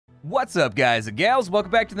What's up, guys and gals?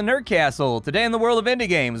 Welcome back to the Nerd Castle. Today in the world of indie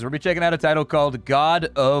games, we'll be checking out a title called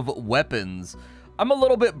God of Weapons. I'm a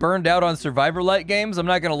little bit burned out on Survivor-like games. I'm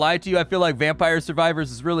not going to lie to you. I feel like Vampire Survivors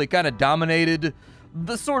has really kind of dominated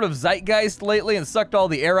the sort of zeitgeist lately and sucked all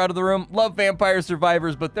the air out of the room. Love Vampire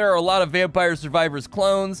Survivors, but there are a lot of Vampire Survivors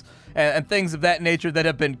clones and things of that nature that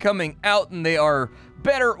have been coming out, and they are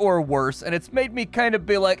better or worse, and it's made me kind of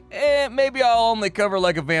be like, maybe I'll only cover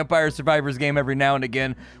like a Vampire Survivors game every now and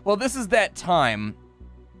again. Well, this is that time.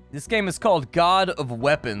 This game is called God of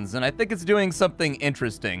Weapons, and I think it's doing something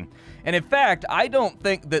interesting. And in fact, I don't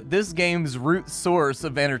think that this game's root source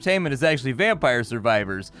of entertainment is actually Vampire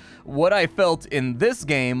Survivors. What I felt in this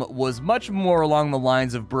game was much more along the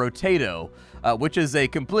lines of Brotato, which is a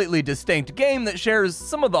completely distinct game that shares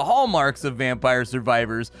some of the hallmarks of Vampire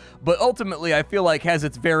Survivors, but ultimately I feel like has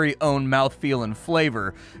its very own mouthfeel and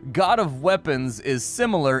flavor. God of Weapons is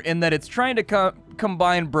similar in that it's trying to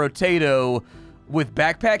combine Brotato with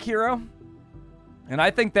Backpack Hero, and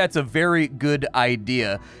I think that's a very good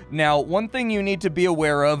idea. Now, one thing you need to be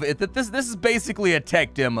aware of is that this is basically a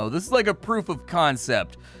tech demo. This is like a proof of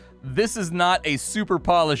concept. This is not a super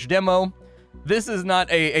polished demo. This is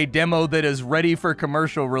not a demo that is ready for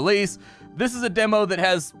commercial release. This is a demo that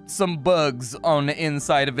has some bugs on the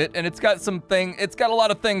inside of it, and it's got a lot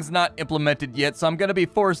of things not implemented yet, so I'm going to be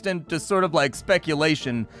forced into sort of like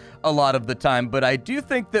speculation a lot of the time. But I do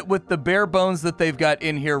think that with the bare bones that they've got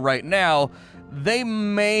in here right now, they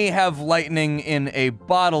may have lightning in a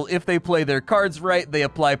bottle if they play their cards right, they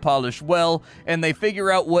apply polish well, and they figure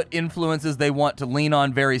out what influences they want to lean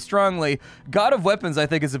on very strongly. God of Weapons, I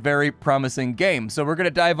think, is a very promising game, so we're going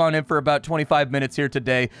to dive on in for about 25 minutes here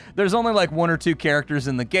today. There's only like 1 or 2 characters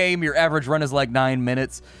in the game. Your average run is like 9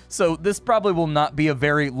 minutes, so this probably will not be a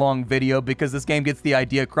very long video because this game gets the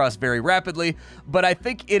idea across very rapidly, but I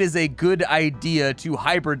think it is a good idea to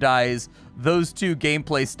hybridize those two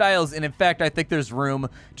gameplay styles, and in fact I think there's room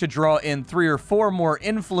to draw in 3 or 4 more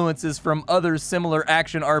influences from other similar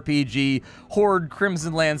action RPG, Horde,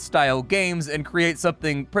 Crimson Land style games and create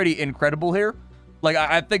something pretty incredible here. Like,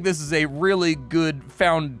 I think this is a really good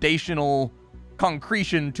foundational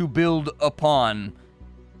concretion to build upon,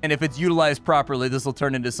 and if it's utilized properly, this will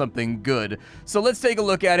turn into something good. So let's take a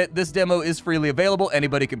look at it. This demo is freely available.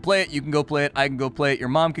 Anybody can play it. You can go play it. I can go play it. Your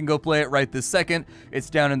mom can go play it right this second. It's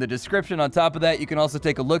down in the description. On top of that, you can also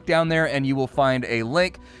take a look down there, and you will find a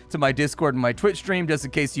link to my Discord and my Twitch stream, just in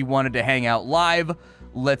case you wanted to hang out live.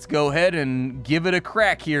 Let's go ahead and give it a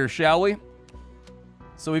crack here, shall we?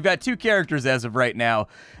 So we've got 2 characters as of right now.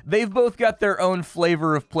 They've both got their own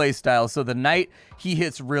flavor of playstyle. So the Knight, he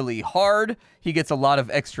hits really hard. He gets a lot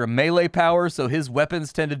of extra melee power, so his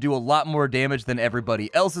weapons tend to do a lot more damage than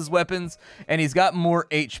everybody else's weapons, and he's got more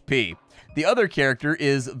HP. The other character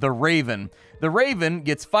is the Raven. The Raven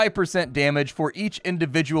gets 5% damage for each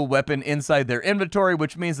individual weapon inside their inventory,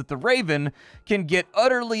 which means that the Raven can get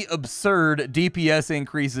utterly absurd DPS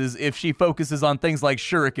increases if she focuses on things like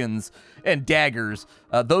shurikens and daggers.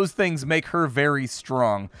 Those things make her very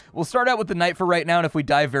strong. We'll start out with the Knight for right now, and if we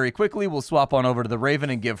dive very quickly, we'll swap on over to the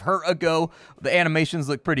Raven and give her a go. The animations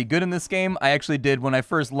look pretty good in this game. I actually did, when I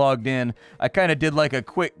first logged in, I kind of did like a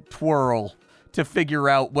quick twirl to figure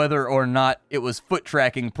out whether or not it was foot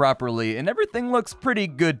tracking properly, and everything looks pretty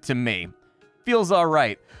good to me. Feels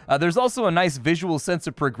alright. There's also a nice visual sense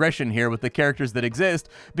of progression here with the characters that exist,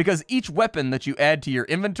 because each weapon that you add to your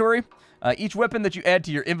inventory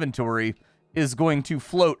is going to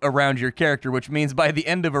float around your character, which means by the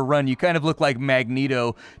end of a run, you kind of look like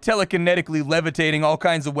Magneto, telekinetically levitating all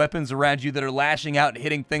kinds of weapons around you that are lashing out and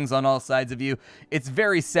hitting things on all sides of you. It's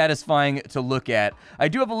very satisfying to look at. I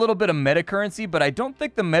do have a little bit of meta currency, but I don't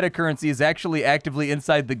think the meta currency is actually actively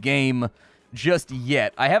inside the game just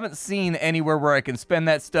yet. I haven't seen anywhere where I can spend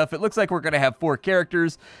that stuff. It looks like we're going to have 4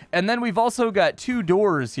 characters, and then we've also got 2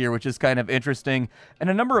 doors here, which is kind of interesting, and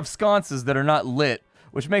a number of sconces that are not lit,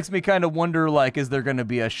 which makes me kind of wonder, like, is there going to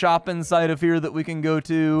be a shop inside of here that we can go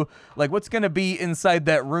to? Like, what's going to be inside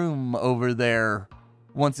that room over there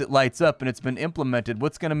once it lights up and it's been implemented?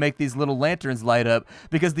 What's going to make these little lanterns light up?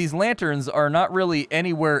 Because these lanterns are not really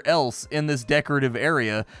anywhere else in this decorative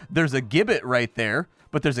area. There's a gibbet right there,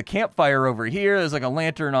 but there's a campfire over here. There's like a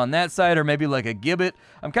lantern on that side, or maybe like a gibbet.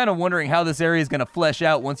 I'm kind of wondering how this area is going to flesh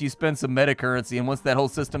out once you spend some meta currency and once that whole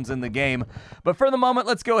system's in the game. But for the moment,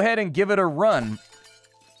 let's go ahead and give it a run.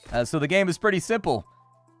 So the game is pretty simple.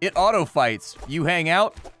 It auto-fights. You hang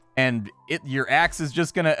out, and your axe is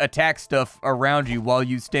just going to attack stuff around you while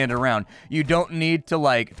you stand around. You don't need to,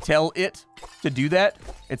 like, tell it to do that.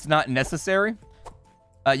 It's not necessary.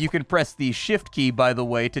 You can press the shift key, by the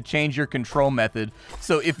way, to change your control method.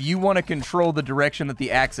 So if you want to control the direction that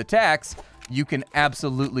the axe attacks, you can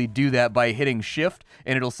absolutely do that by hitting shift,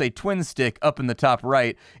 and it'll say twin stick up in the top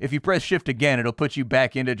right. If you press shift again, it'll put you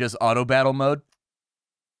back into just auto battle mode.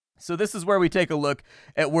 So this is where we take a look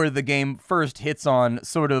at where the game first hits on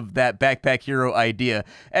sort of that backpack hero idea.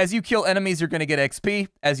 As you kill enemies, you're going to get XP.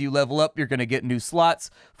 As you level up, you're going to get new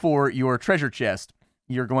slots for your treasure chest.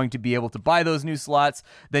 You're going to be able to buy those new slots.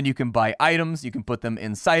 Then you can buy items. You can put them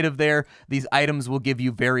inside of there. These items will give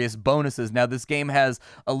you various bonuses. Now, this game has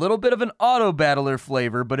a little bit of an auto-battler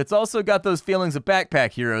flavor, but it's also got those feelings of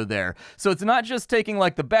Backpack Hero there. So it's not just taking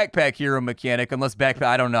like the Backpack Hero mechanic, unless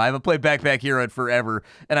I don't know. I haven't played Backpack Hero in forever,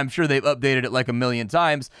 and I'm sure they've updated it like a million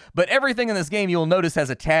times. But everything in this game, you'll notice, has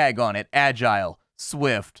a tag on it. Agile,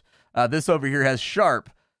 Swift. This over here has Sharp,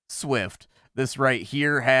 Swift. This right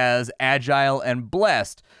here has Agile and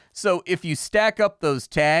Blessed. So if you stack up those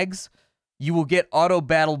tags, you will get auto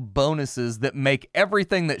battle bonuses that make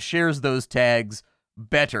everything that shares those tags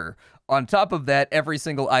better. On top of that, every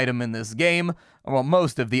single item in this game, well,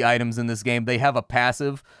 most of the items in this game, they have a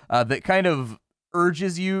passive that kind of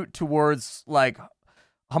urges you towards like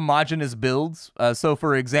homogeneous builds. So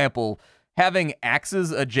for example, having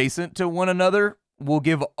axes adjacent to one another will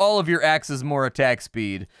give all of your axes more attack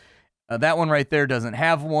speed. That one right there doesn't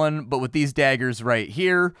have one, but with these daggers right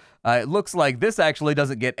here, it looks like this actually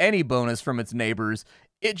doesn't get any bonus from its neighbors.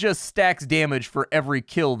 It just stacks damage for every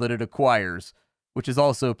kill that it acquires, which is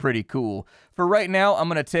also pretty cool. For right now, I'm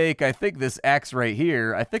going to take, I think, this axe right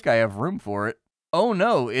here. I think I have room for it. Oh,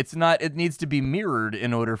 no, it's not. It needs to be mirrored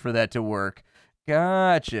in order for that to work.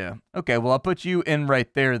 Gotcha. Okay, well, I'll put you in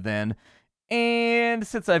right there then. And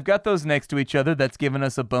since I've got those next to each other, that's given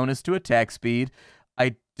us a bonus to attack speed.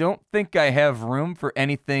 I don't think I have room for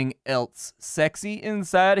anything else sexy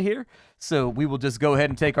inside of here, so we will just go ahead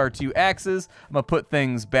and take our two axes. I'm going to put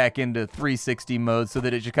things back into 360 mode so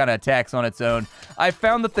that it just kind of attacks on its own. I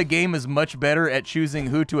found that the game is much better at choosing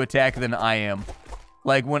who to attack than I am.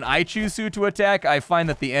 Like, when I choose who to attack, I find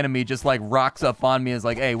that the enemy just, like, rocks up on me and is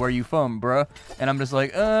like, hey, where you from, bruh? And I'm just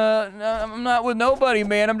like, no, I'm not with nobody,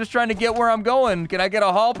 man. I'm just trying to get where I'm going. Can I get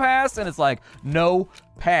a hall pass? And it's like, no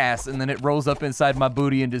pass. And then it rolls up inside my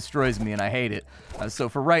booty and destroys me, and I hate it. So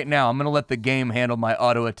for right now, I'm going to let the game handle my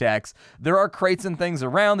auto attacks. There are crates and things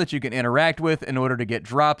around that you can interact with in order to get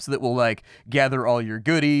drops that will, like, gather all your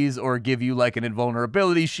goodies or give you, like, an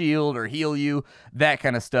invulnerability shield or heal you, that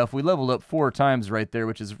kind of stuff. We leveled up 4 times right there,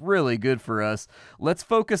 which is really good for us. Let's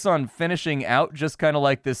focus on finishing out just kind of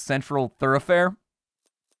like this central thoroughfare.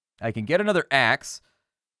 I can get another axe.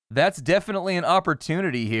 That's definitely an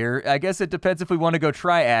opportunity here. I guess it depends if we want to go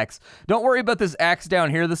try axe. Don't worry about this axe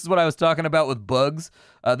down here. This is what I was talking about with bugs.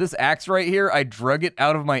 This axe right here, I drug it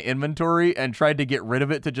out of my inventory and tried to get rid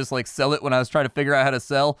of it to just like sell it when I was trying to figure out how to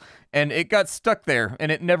sell. And it got stuck there and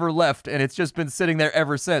it never left. And it's just been sitting there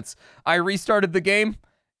ever since. I restarted the game.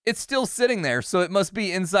 It's still sitting there, so it must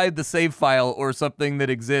be inside the save file or something that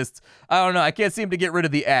exists. I don't know. I can't seem to get rid of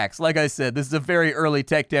the axe. Like I said, this is a very early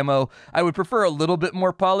tech demo. I would prefer a little bit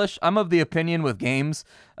more polish. I'm of the opinion with games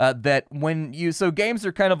that when you... So games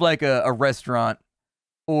are kind of like a restaurant,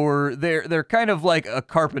 or they're kind of like a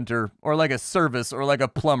carpenter, or like a service, or like a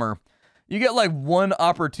plumber. You get like one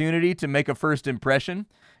opportunity to make a first impression,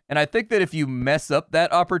 and I think that if you mess up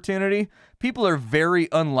that opportunity, people are very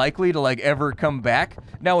unlikely to like ever come back.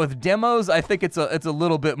 Now with demos, I think it's a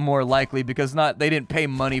little bit more likely because they didn't pay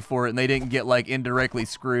money for it and they didn't get like indirectly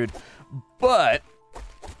screwed. But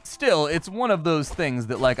still, it's one of those things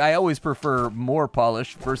that like I always prefer more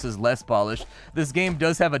polish versus less polish. This game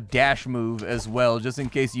does have a dash move as well, just in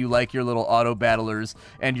case you like your little auto battlers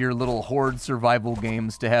and your little horde survival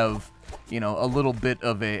games to have, you know, a little bit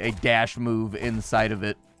of a dash move inside of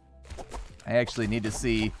it. I actually need to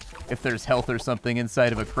see if there's health or something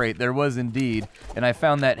inside of a crate. There was indeed, and I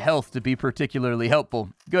found that health to be particularly helpful.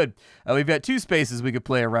 Good. We've got 2 spaces we could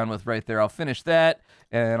play around with right there. I'll finish that,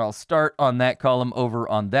 and I'll start on that column over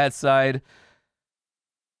on that side.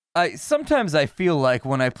 Sometimes I feel like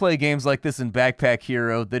when I play games like this in Backpack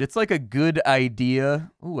Hero that it's like a good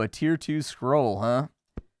idea. Ooh, a tier 2 scroll, huh?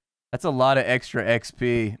 That's a lot of extra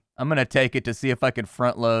XP. I'm going to take it to see if I can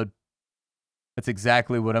front load. That's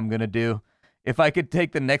exactly what I'm going to do. If I could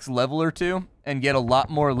take the next level or 2 and get a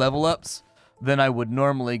lot more level ups than I would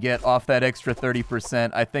normally get off that extra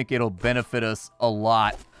 30%, I think it'll benefit us a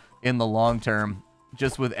lot in the long term.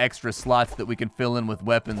 just with extra slots that we can fill in with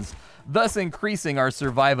weapons, thus increasing our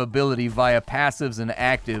survivability via passives and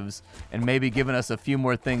actives, and maybe giving us a few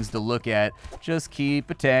more things to look at. Just keep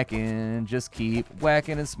attacking, just keep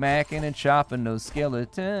whacking and smacking and chopping those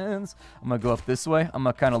skeletons. I'm gonna go up this way. I'm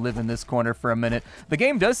gonna kind of live in this corner for a minute. The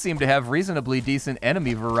game does seem to have reasonably decent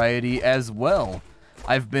enemy variety as well.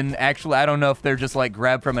 I've been actually, I don't know if they're just like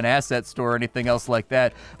grabbed from an asset store or anything else like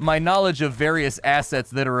that. My knowledge of various assets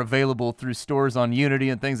that are available through stores on Unity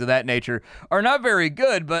and things of that nature are not very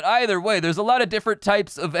good, but either way, there's a lot of different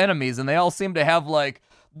types of enemies, and they all seem to have like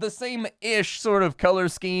the same-ish sort of color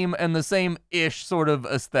scheme and the same-ish sort of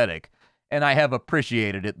aesthetic, and I have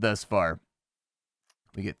appreciated it thus far.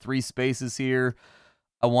 We get 3 spaces here.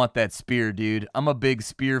 I want that spear, dude. I'm a big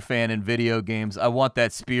spear fan in video games. I want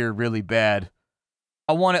that spear really bad.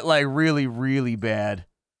 I want it like really, really bad.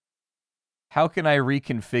 How can I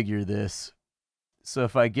reconfigure this? So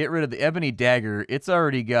if I get rid of the ebony dagger, it's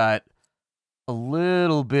already got a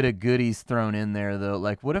little bit of goodies thrown in there though.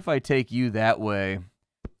 Like what if I take you that way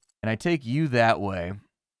and I take you that way?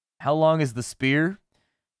 How long is the spear?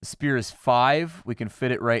 The spear is 5. We can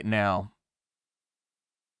fit it right now.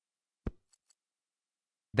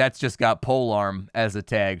 That's just got polearm as a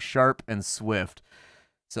tag, sharp and swift.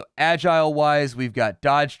 So agile-wise, we've got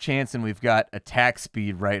dodge chance and we've got attack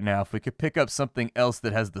speed right now. If we could pick up something else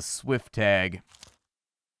that has the swift tag,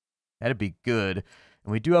 that'd be good.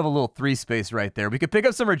 And we do have a little 3 space right there. We could pick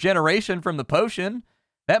up some regeneration from the potion.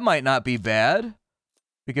 That might not be bad.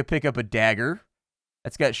 We could pick up a dagger.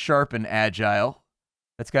 That's got sharp and agile.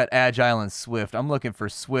 That's got agile and swift. I'm looking for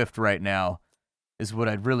swift right now is what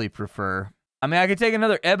I'd really prefer. I mean, I could take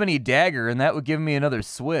another ebony dagger and that would give me another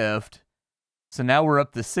swift. So now we're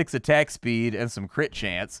up to 6 attack speed and some crit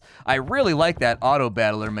chance. I really like that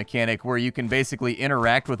auto-battler mechanic where you can basically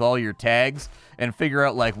interact with all your tags and figure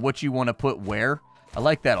out like what you want to put where. I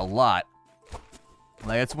like that a lot.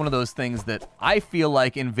 Like it's one of those things that I feel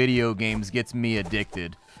like in video games gets me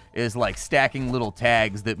addicted. Is like stacking little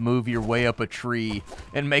tags that move your way up a tree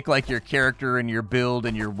and make like your character and your build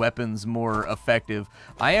and your weapons more effective.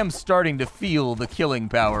 I am starting to feel the killing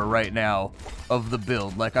power right now of the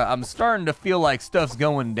build. Like I'm starting to feel like stuff's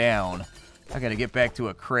going down. I gotta get back to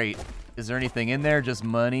a crate. Is there anything in there? Just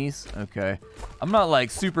monies? Okay. I'm not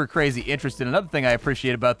like super crazy interested. Another thing I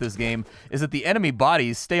appreciate about this game is that the enemy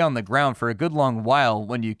bodies stay on the ground for a good long while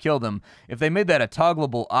when you kill them. If they made that a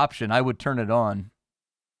toggleable option, I would turn it on.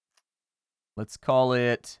 Let's call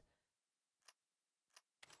it,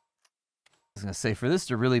 I was going to say, for this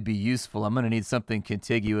to really be useful, I'm going to need something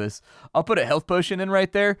contiguous. I'll put a health potion in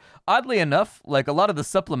right there. Oddly enough, like a lot of the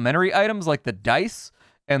supplementary items like the dice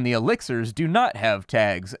and the elixirs do not have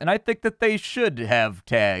tags, and I think that they should have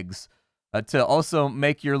tags to also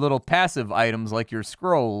make your little passive items like your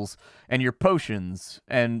scrolls and your potions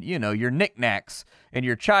and, you know, your knickknacks and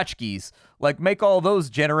your tchotchkes, like make all those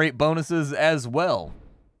generate bonuses as well.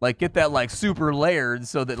 Like, get that, like, super layered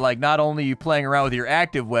so that, like, not only are you playing around with your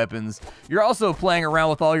active weapons, you're also playing around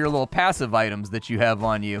with all your little passive items that you have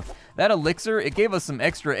on you. That elixir, it gave us some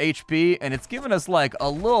extra HP, and it's given us, like, a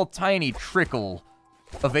little tiny trickle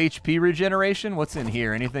of HP regeneration. What's in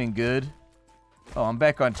here? Anything good? Oh, I'm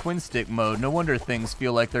back on twin stick mode. No wonder things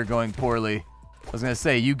feel like they're going poorly. I was gonna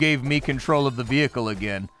say, you gave me control of the vehicle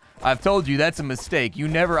again. I've told you that's a mistake.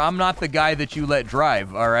 I'm not the guy that you let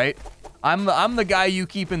drive, all right? I'm the guy you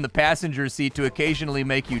keep in the passenger seat to occasionally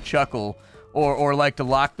make you chuckle or like to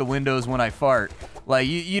lock the windows when I fart. Like,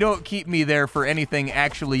 you don't keep me there for anything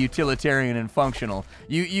actually utilitarian and functional.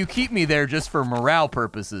 You keep me there just for morale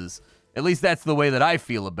purposes. At least that's the way that I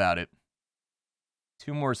feel about it.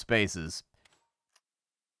 2 more spaces.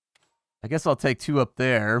 I guess I'll take 2 up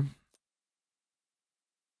there.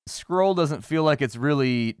 Scroll doesn't feel like it's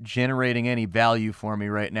really generating any value for me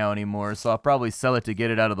right now anymore, so I'll probably sell it to get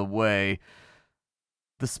it out of the way.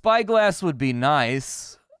 The spyglass would be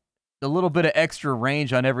nice. A little bit of extra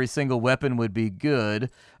range on every single weapon would be good.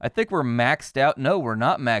 I think we're maxed out. No, we're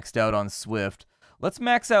not maxed out on Swift. Let's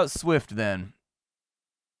max out Swift then.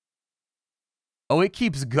 Oh, it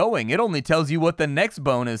keeps going. It only tells you what the next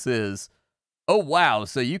bonus is. Oh, wow.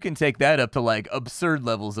 So you can take that up to, like, absurd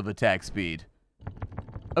levels of attack speed.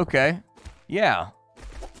 Okay. Yeah.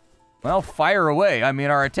 Well, fire away. I mean,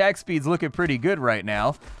 our attack speed's looking pretty good right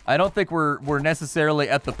now. I don't think we're necessarily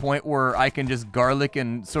at the point where I can just garlic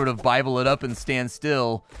and sort of Bible it up and stand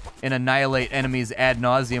still and annihilate enemies ad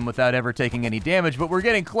nauseum without ever taking any damage, but we're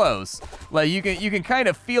getting close. Like, you can kind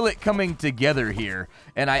of feel it coming together here.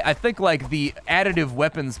 And I think, like, the additive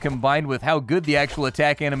weapons combined with how good the actual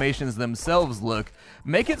attack animations themselves look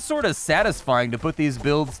make it sort of satisfying to put these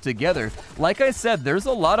builds together. Like I said, there's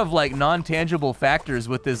a lot of, like, non-tangible factors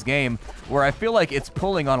with this game where I feel like it's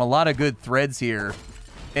pulling on a lot of good threads here.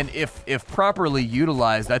 And if properly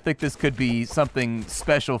utilized, I think this could be something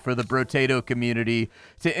special for the Brotato community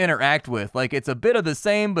to interact with. Like, it's a bit of the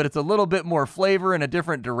same, but it's a little bit more flavor in a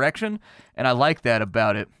different direction, and I like that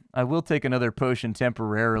about it. I will take another potion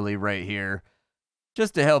temporarily right here,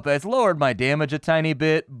 just to help. It's lowered my damage a tiny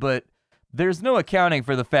bit, but there's no accounting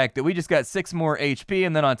for the fact that we just got 6 more HP,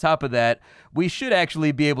 and then on top of that, we should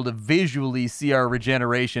actually be able to visually see our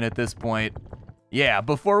regeneration at this point. Yeah,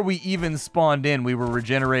 before we even spawned in, we were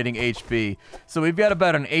regenerating HP. So we've got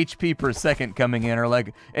about an HP per second coming in, or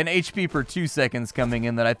like an HP per 2 seconds coming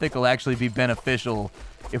in that I think will actually be beneficial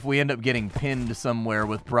if we end up getting pinned somewhere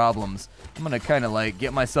with problems. I'm gonna kind of like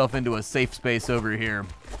get myself into a safe space over here.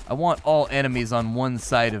 I want all enemies on one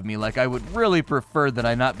side of me. Like, I would really prefer that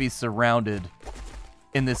I not be surrounded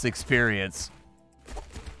in this experience.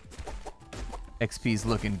 XP's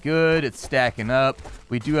looking good. It's stacking up.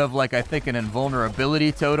 We do have, like, I think an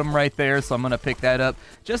invulnerability totem right there, so I'm going to pick that up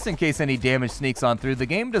just in case any damage sneaks on through. The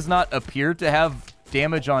game does not appear to have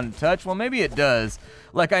damage on touch. Well, maybe it does.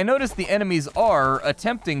 Like, I noticed the enemies are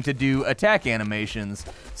attempting to do attack animations,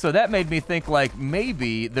 so that made me think, like,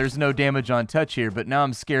 maybe there's no damage on touch here, but now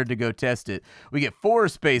I'm scared to go test it. We get 4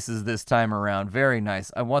 spaces this time around. Very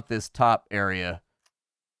nice. I want this top area.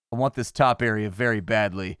 I want this top area very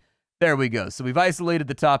badly. There we go. So we've isolated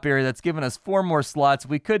the top area. That's given us 4 more slots.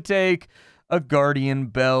 We could take a Guardian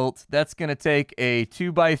Belt. That's going to take a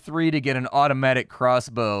 2x3 to get an automatic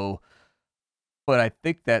crossbow. But I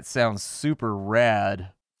think that sounds super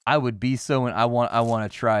rad. I would be so, and I want to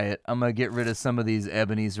try it. I'm going to get rid of some of these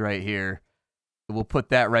ebonies right here. We'll put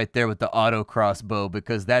that right there with the auto crossbow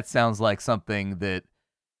because that sounds like something that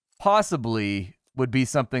possibly would be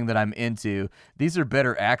something that I'm into. These are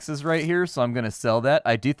better axes right here, so I'm going to sell that.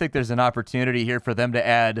 I do think there's an opportunity here for them to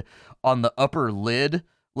add on the upper lid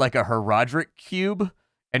like a Herodric cube,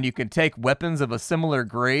 and you can take weapons of a similar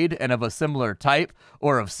grade and of a similar type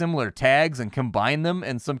or of similar tags and combine them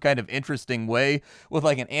in some kind of interesting way with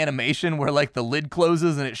like an animation where like the lid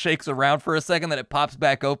closes and it shakes around for a second, then it pops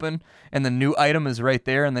back open and the new item is right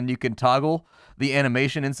there, and then you can toggle the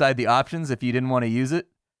animation inside the options if you didn't want to use it.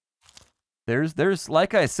 There's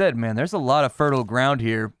like I said, man, there's a lot of fertile ground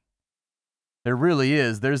here. There really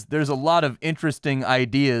is. There's a lot of interesting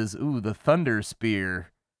ideas. Ooh, the Thunder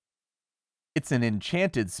Spear. It's an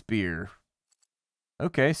enchanted spear.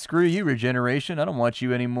 Okay, screw you, regeneration. I don't want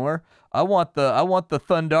you anymore. I want the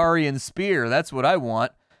Thundarian Spear. That's what I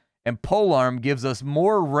want. And Polearm gives us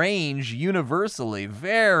more range universally.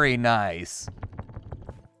 Very nice.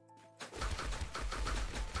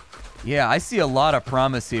 Yeah, I see a lot of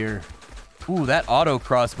promise here. Ooh, that auto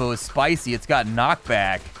crossbow is spicy. It's got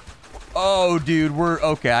knockback. Oh, dude,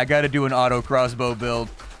 okay. I got to do an auto crossbow build.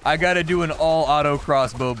 I got to do an all auto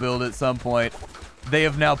crossbow build at some point. They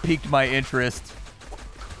have now piqued my interest.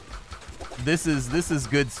 This is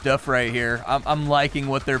good stuff right here. I'm liking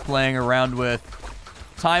what they're playing around with.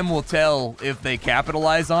 Time will tell if they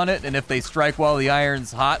capitalize on it and if they strike while the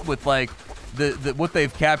iron's hot with like what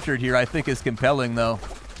they've captured here. I think is compelling though.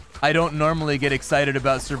 I don't normally get excited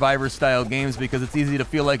about Survivor-style games because it's easy to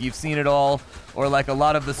feel like you've seen it all, or like a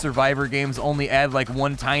lot of the Survivor games only add like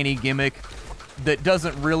one tiny gimmick that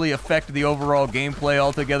doesn't really affect the overall gameplay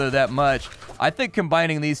altogether that much. I think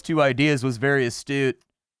combining these two ideas was very astute.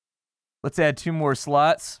 Let's add 2 more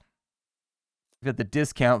slots. We've got the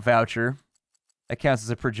discount voucher. That counts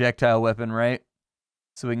as a projectile weapon, right?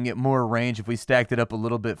 So we can get more range if we stacked it up a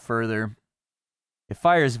little bit further. It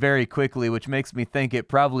fires very quickly, which makes me think it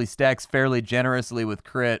probably stacks fairly generously with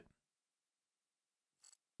crit.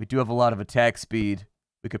 We do have a lot of attack speed.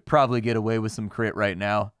 We could probably get away with some crit right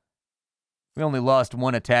now. We only lost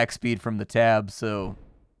 1 attack speed from the tab, so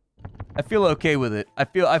I feel okay with it.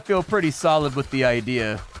 I feel pretty solid with the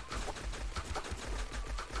idea.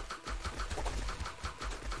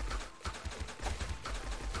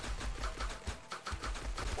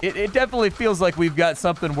 It definitely feels like we've got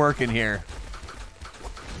something working here.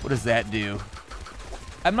 What does that do?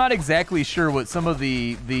 I'm not exactly sure what some of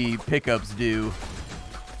the pickups do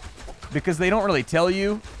because they don't really tell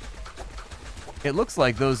you. It looks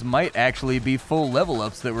like those might actually be full level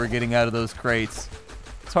ups that we're getting out of those crates.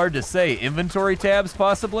 It's hard to say. Inventory tabs,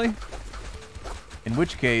 possibly? In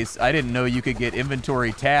which case, I didn't know you could get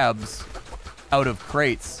inventory tabs out of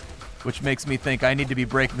crates, which makes me think I need to be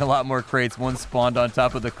breaking a lot more crates. One spawned on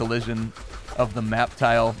top of the collision of the map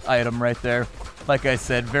tile item right there. Like I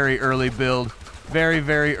said, very early build. Very,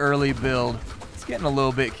 very early build. It's getting a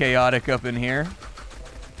little bit chaotic up in here.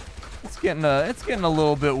 It's getting a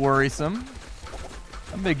little bit worrisome.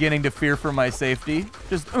 I'm beginning to fear for my safety.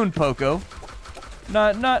 Just un poco.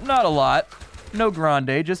 Not a lot. No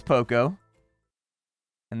grande, just poco.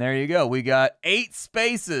 And there you go. We got 8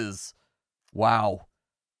 spaces. Wow.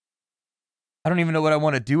 I don't even know what I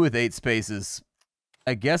want to do with 8 spaces.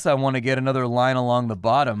 I guess I want to get another line along the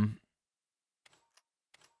bottom.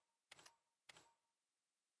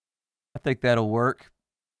 I think that'll work.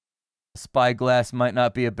 Spyglass might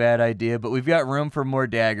not be a bad idea, but we've got room for more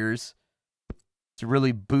daggers to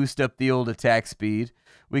really boost up the old attack speed.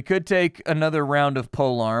 We could take another round of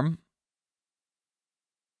polearm,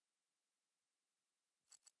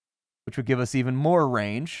 which would give us even more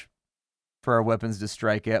range for our weapons to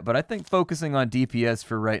strike at, but I think focusing on DPS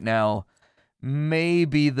for right now may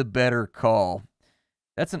be the better call.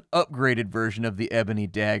 That's an upgraded version of the Ebony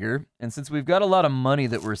Dagger, and since we've got a lot of money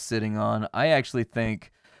that we're sitting on, I actually think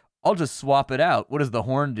I'll just swap it out. What does the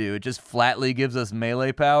horn do? It just flatly gives us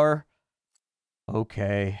melee power?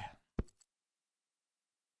 Okay.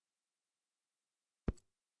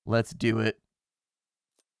 Let's do it.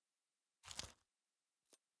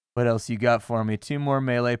 What else you got for me? 2 more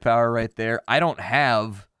melee power right there. I don't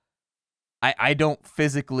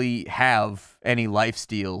physically have any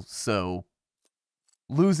lifesteal, so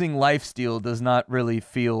losing lifesteal does not really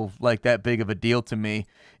feel like that big of a deal to me.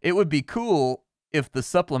 It would be cool if the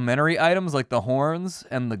supplementary items like the horns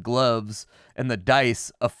and the gloves and the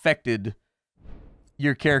dice affected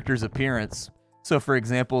your character's appearance. So for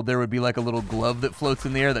example, there would be like a little glove that floats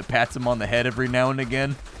in the air that pats him on the head every now and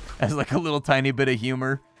again as like a little tiny bit of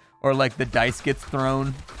humor. Or like the dice gets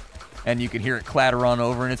thrown and you can hear it clatter on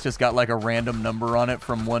over and it's just got like a random number on it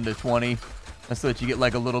from 1 to 20. And so that you get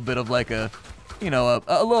like a little bit of like a, you know,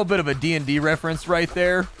 a little bit of a D&D reference right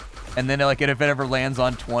there. And then like if it ever lands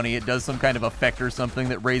on 20, it does some kind of effect or something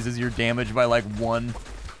that raises your damage by like 1,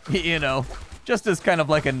 you know, just as kind of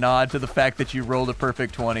like a nod to the fact that you rolled a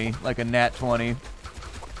perfect 20, like a nat 20.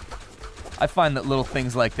 I find that little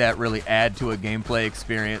things like that really add to a gameplay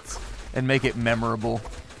experience and make it memorable.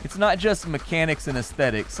 It's not just mechanics and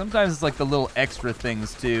aesthetics. Sometimes it's like the little extra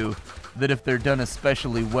things too that if they're done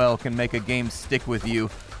especially well can make a game stick with you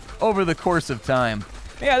over the course of time.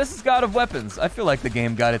 Yeah, this is God of Weapons. I feel like the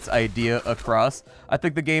game got its idea across. I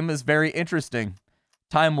think the game is very interesting.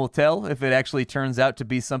 Time will tell if it actually turns out to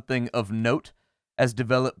be something of note as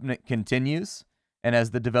development continues and as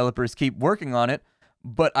the developers keep working on it.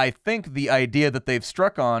 But I think the idea that they've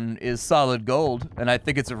struck on is solid gold, and I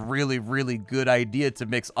think it's a really, really good idea to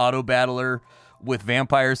mix Auto Battler with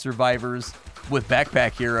Vampire Survivors with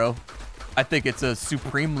Backpack Hero. I think it's a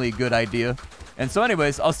supremely good idea. And so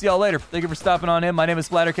anyways, I'll see y'all later. Thank you for stopping on in. My name is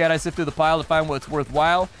Splattercat. I sift through the pile to find what's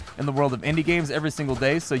worthwhile in the world of indie games every single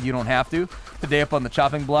day, so you don't have to. Today up on the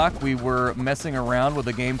chopping block, we were messing around with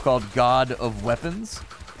a game called God of Weapons,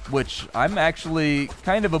 which I'm actually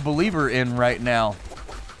kind of a believer in right now.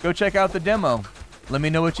 Go check out the demo. Let me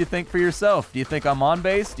know what you think for yourself. Do you think I'm on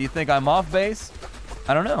base? Do you think I'm off base?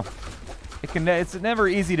 I don't know. It's never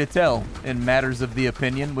easy to tell in matters of the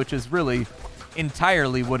opinion, which is really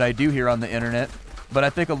entirely what I do here on the internet. But I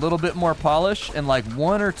think a little bit more polish and like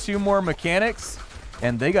 1 or 2 more mechanics,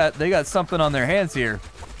 and they got something on their hands here.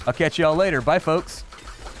 I'll catch y'all later. Bye, folks.